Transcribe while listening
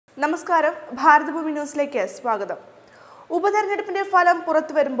നമസ്കാരം ഭാരതഭൂമി ന്യൂസിലേക്ക് സ്വാഗതം. ഉപതെരഞ്ഞെടുപ്പിന്റെ ഫലം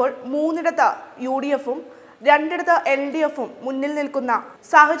പുറത്തു വരുമ്പോൾ മൂന്നിടത്ത് യുഡിഎഫും രണ്ടിടത്ത് എൽഡിഎഫും മുന്നിൽ നിൽക്കുന്ന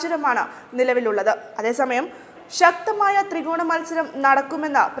സാഹചര്യമാണ് നിലവിലുള്ളത്. അതേസമയം ശക്തമായ ത്രികോണ മത്സരം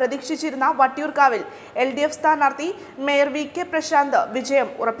നടക്കുമെന്ന് പ്രതീക്ഷിച്ചിരുന്ന വട്ടിയൂർക്കാവിൽ എൽഡിഎഫ് സ്ഥാനാർത്ഥി മേയർ വി.കെ. പ്രശാന്ത് വിജയം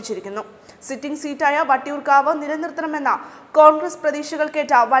ഉറപ്പിച്ചിരിക്കുന്നു. സിറ്റിംഗ് സീറ്റായ വട്ടിയൂർക്കാവ് നിലനിർത്തണമെന്ന കോൺഗ്രസ്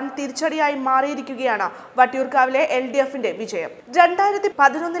പ്രതീക്ഷകൾക്കേറ്റ വൻ തിരിച്ചടിയായി മാറിയിരിക്കുകയാണ് വട്ടിയൂർക്കാവിലെ എൽഡിഎഫിന്റെ വിജയം.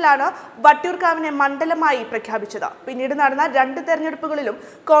 2011 വട്ടിയൂർക്കാവിനെ മണ്ഡലമായി പ്രഖ്യാപിച്ചത്. പിന്നീട് നടന്ന രണ്ട് തെരഞ്ഞെടുപ്പുകളിലും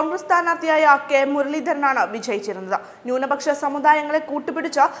കോൺഗ്രസ് സ്ഥാനാർത്ഥിയായ കെ മുരളീധരനാണ് വിജയിച്ചിരുന്നത്. ന്യൂനപക്ഷ സമുദായങ്ങളെ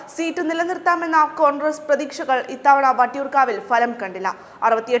കൂട്ടുപിടിച്ച സീറ്റ് നിലനിർത്താമെന്ന കോൺഗ്രസ് പ്രതീക്ഷകൾ ഇത്തവണ വട്ടിയൂർക്കാവിൽ ഫലം കണ്ടില്ല.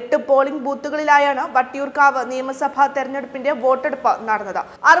 68 പോളിംഗ് ബൂത്തുകളിലായാണ് വട്ടിയൂർക്കാവ് നിയമസഭാ തെരഞ്ഞെടുപ്പിന്റെ വോട്ടെടുപ്പ് നടന്നത്.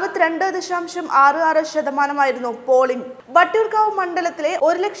 62.66% പോളിംഗ്. വട്ടിയൂർക്കാവ് മണ്ഡലത്തിലെ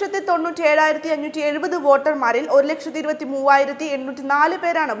 1,97,570 വോട്ടർമാരിൽ 1,23,804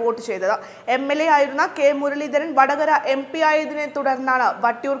 പേരാണ് വോട്ട് ചെയ്തത്. MLA ആയിരുന്ന കെ മുരളീധരൻ വടകര MP ആയതിനെ തുടർന്നാണ്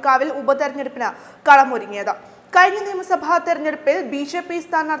വട്ടിയൂർക്കാവിൽ ഉപതെരഞ്ഞെടുപ്പിന് കളമൊരുങ്ങിയത്. കഴിഞ്ഞ നിയമസഭാ തെരഞ്ഞെടുപ്പിൽ BJP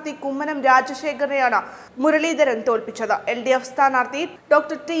സ്ഥാനാർത്ഥി കുമ്മനം രാജശേഖരനെയാണ് മുരളീധരൻ തോൽപ്പിച്ചത്. LDF സ്ഥാനാർത്ഥി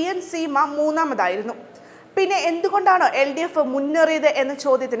ഡോക്ടർ TN സീമ മൂന്നാമതായിരുന്നു. പിന്നെ എന്തുകൊണ്ടാണ് LDF മുന്നേറിയത് എന്ന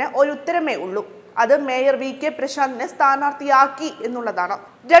ചോദ്യത്തിന് ഒരു ഉത്തരമേ ഉള്ളൂ. അത് മേയർ വി.കെ. പ്രശാന്തിനെ സ്ഥാനാർത്ഥിയാക്കി എന്നുള്ളതാണ്.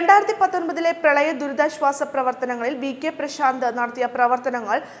 2019 പ്രളയ ദുരിതാശ്വാസ പ്രവർത്തനങ്ങളിൽ വി.കെ. പ്രശാന്ത് നടത്തിയ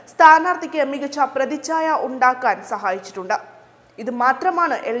പ്രവർത്തനങ്ങൾ സ്ഥാനാർത്ഥിക്ക് മികച്ച പ്രതിച്ഛായ ഉണ്ടാക്കാൻ സഹായിച്ചിട്ടുണ്ട്. ഇത്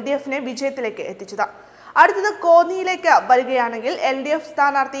മാത്രമാണ് LDFനെ വിജയത്തിലേക്ക് എത്തിച്ചത്. അടുത്തത് കോന്നിയിലേക്ക് വരികയാണെങ്കിൽ LDF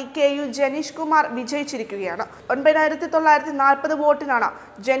സ്ഥാനാർത്ഥി KU ജനീഷ് കുമാർ വിജയിച്ചിരിക്കുകയാണ്. 9,940 വോട്ടിനാണ്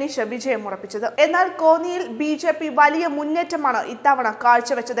ജനീഷ് വിജയം ഉറപ്പിച്ചത്. എന്നാൽ കോന്നിയിൽ BJP വലിയ മുന്നേറ്റമാണ് ഇത്തവണ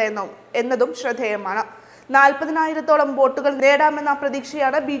കാഴ്ചവെച്ചത് എന്നതും ശ്രദ്ധേയമാണ്. 40,000-ഓളം വോട്ടുകൾ നേടാമെന്ന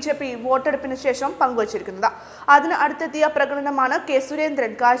പ്രതീക്ഷയാണ് BJP വോട്ടെടുപ്പിന് ശേഷം പങ്കുവച്ചിരിക്കുന്നത്. അതിന് അടുത്തെത്തിയ പ്രകടനമാണ് കെ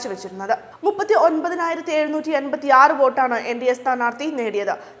സുരേന്ദ്രൻ കാഴ്ചവെച്ചിരുന്നത്. 39,786 വോട്ടാണ് NDA സ്ഥാനാർത്ഥി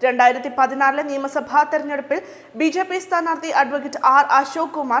നേടിയത്. 2016 നിയമസഭാ തെരഞ്ഞെടുപ്പിൽ BJP സ്ഥാനാർത്ഥി അഡ്വക്കേറ്റ് R.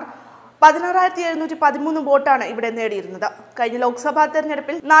 അശോക് കുമാർ 16,713 വോട്ടാണ് ഇവിടെ നേടിയിരുന്നത്. കഴിഞ്ഞ ലോക്സഭാ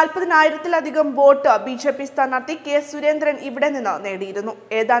തെരഞ്ഞെടുപ്പിൽ 40,000-ലധികം വോട്ട് BJP സ്ഥാനാർത്ഥി കെ സുരേന്ദ്രൻ ഇവിടെ നിന്ന് നേടിയിരുന്നു.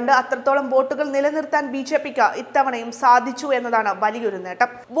 ഏതാണ്ട് അത്രത്തോളം വോട്ടുകൾ നിലനിർത്താൻ BJPക്ക് ഇത്തവണയും സാധിച്ചു എന്നതാണ് വലിയൊരു നേട്ടം.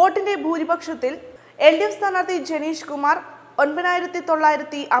 വോട്ടിന്റെ ഭൂരിപക്ഷത്തിൽ LDF സ്ഥാനാർത്ഥി ജനീഷ് കുമാർ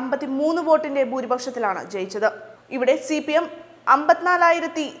 9,953 വോട്ടിന്റെ ഭൂരിപക്ഷത്തിലാണ് ജയിച്ചത്. ഇവിടെ CPM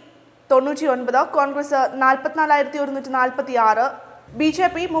 54,099, കോൺഗ്രസ് 44,146,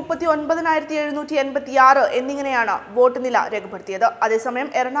 BJP 39,786 എന്നിങ്ങനെയാണ് വോട്ട് നില രേഖപ്പെടുത്തിയത്. അതേസമയം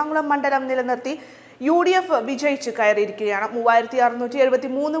എറണാകുളം മണ്ഡലം നിലനിർത്തി UDF വിജയിച്ച് കയറിയിരിക്കുകയാണ്.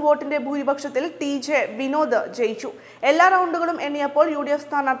 3,673 വോട്ടിന്റെ ഭൂരിപക്ഷത്തിൽ TJ വിനോദ് ജയിച്ചു. എല്ലാ റൗണ്ടുകളും എണ്ണിയപ്പോൾ UDF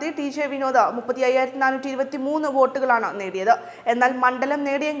സ്ഥാനാർത്ഥി TJ വിനോദ് 35,423 വോട്ടുകളാണ് നേടിയത്. എന്നാൽ മണ്ഡലം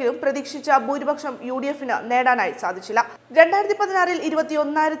നേടിയെങ്കിലും പ്രതീക്ഷിച്ച ഭൂരിപക്ഷം UDFന് നേടാനായി സാധിച്ചില്ല. 2016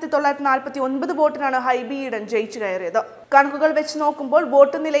 21,949 വോട്ടിനാണ് ഹൈബി ഈഡൻ ജയിച്ചു കയറിയത്. കണക്കുകൾ വെച്ച് നോക്കുമ്പോൾ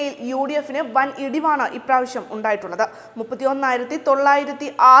വോട്ട് നിലയിൽ UDFന് വൻ ഇടിവാണ് ഇപ്രാവശ്യം ഉണ്ടായിട്ടുള്ളത്.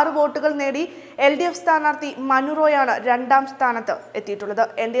 31,906 വോട്ടുകൾ നേടി LDF സ്ഥാനാർത്ഥി മനു റോയാണ് രണ്ടാം സ്ഥാനത്ത് എത്തിയിട്ടുള്ളത്.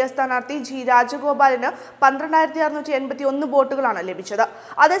 NDA സ്ഥാനാർത്ഥി G. രാജഗോപാലിന് 12,681 വോട്ടുകളാണ് ലഭിച്ചത്.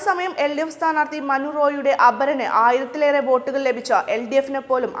 അതേസമയം LDF സ്ഥാനാർത്ഥി മനു റോയുടെ അപരന് 1000-ലേറെ വോട്ടുകൾ ലഭിച്ച LDFനെ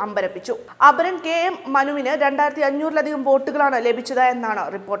പോലും അമ്പരപ്പിച്ചു. അപരൻ KM മനുവിന് 2,500-ലധികം വോട്ടുകളാണ് ലഭിച്ചത് എന്നാണ്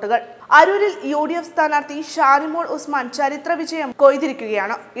റിപ്പോർട്ടുകൾ. അരൂരിൽ UDF സ്ഥാനാർത്ഥി ഷാനിമോൾ ഉസ്മാൻ ചരിത്ര വിജയം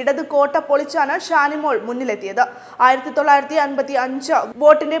കൊയ്തിരിക്കുകയാണ്. ഇടത് കോട്ട പൊളിച്ചാണ് ഷാനിമോൾ മുന്നിലെത്തിയത്. 1955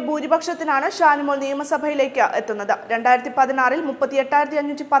 വോട്ടിന്റെ ഭൂരിപക്ഷത്തിനാണ് ഷാനിമോൾ നിയമസഭയിലേക്ക് എത്തുന്നത്. 2016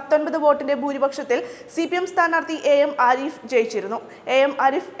 38,519 വോട്ടിന്റെ ഭൂരിപക്ഷത്തിൽ CPM സ്ഥാനാർത്ഥി AM Arif ജയിച്ചിരുന്നു. AM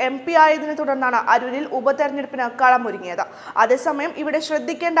Arif MP ആയതിനെ തുടർന്നാണ് അരൂരിൽ ഉപതെരഞ്ഞെടുപ്പിന് കളമൊരുങ്ങിയത്. അതേസമയം ഇവിടെ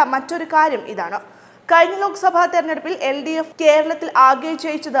ശ്രദ്ധിക്കേണ്ട മറ്റൊരു കാര്യം ഇതാണ്. കഴിഞ്ഞ ലോക്സഭാ തെരഞ്ഞെടുപ്പിൽ LDF കേരളത്തിൽ ആകെ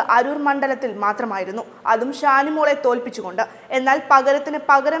ജയിച്ചത് അരൂർ മണ്ഡലത്തിൽ മാത്രമായിരുന്നു. അതും ഷാനിമോളെ തോൽപ്പിച്ചുകൊണ്ട്. എന്നാൽ പകരത്തിന്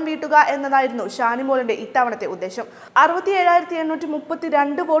പകരം വീട്ടുക എന്നതായിരുന്നു ഷാനിമോളിന്റെ ഇത്തവണത്തെ ഉദ്ദേശം.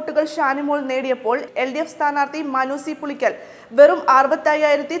 67,832 വോട്ടുകൾ ഷാനിമോൾ നേടിയപ്പോൾ LDF സ്ഥാനാർത്ഥി മനു സി പുളിക്കൽ വെറും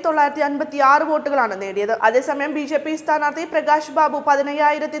 65,956 വോട്ടുകളാണ് നേടിയത്. അതേസമയം BJP സ്ഥാനാർത്ഥി പ്രകാശ് ബാബു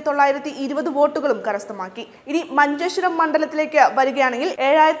 15,920 വോട്ടുകളും കരസ്ഥമാക്കി. ഇനി മഞ്ചേശ്വരം മണ്ഡലത്തിലേക്ക് വരികയാണെങ്കിൽ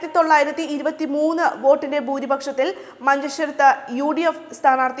 7,923 വോട്ടിന്റെ ഭൂരിപക്ഷത്തിൽ മഞ്ചേശ്വരത്ത് UDF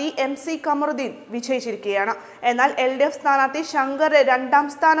സ്ഥാനാർത്ഥി MC കമറുദ്ദീൻ വിജയിച്ചിരിക്കുകയാണ്. എന്നാൽ LDF സ്ഥാനാർത്ഥി ശങ്കർ രണ്ടാം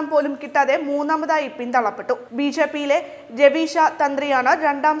സ്ഥാനം പോലും കിട്ടാതെ മൂന്നാമതായി പിന്തള്ളപ്പെട്ടു. BJPയിലെ രവീഷ തന്ത്രിയാണ്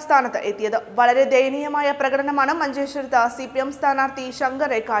രണ്ടാം സ്ഥാനത്ത് എത്തിയത്. വളരെ ദയനീയമായ പ്രകടനമാണ് മഞ്ചേശ്വരത്ത് CPM സ്ഥാനാർത്ഥി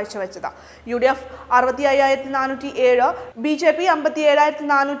ശങ്കറെ കാഴ്ചവെച്ചത്. UDF 65,407, BJP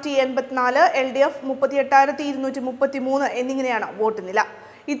 57,484, LDF 38,233 എന്നിങ്ങനെയാണ് വോട്ട് നില.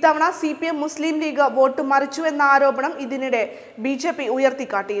 ഇത്തവണ CPM മുസ്ലിം ലീഗ് വോട്ട് മറിച്ചു എന്ന ആരോപണം ഇതിനിടെ BJP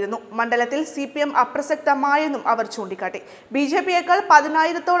ഉയർത്തിക്കാട്ടിയിരുന്നു. മണ്ഡലത്തിൽ CPM അപ്രസക്തമായെന്നും അവർ ചൂണ്ടിക്കാട്ടി. BJPയേക്കാൾ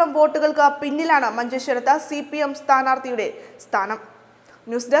 10,000-ഓളം വോട്ടുകൾക്ക് പിന്നിലാണ് മഞ്ചേശ്വരത്ത് CPM സ്ഥാനാർത്ഥിയുടെ സ്ഥാനം.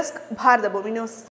 News desk Bharathabhoomi news.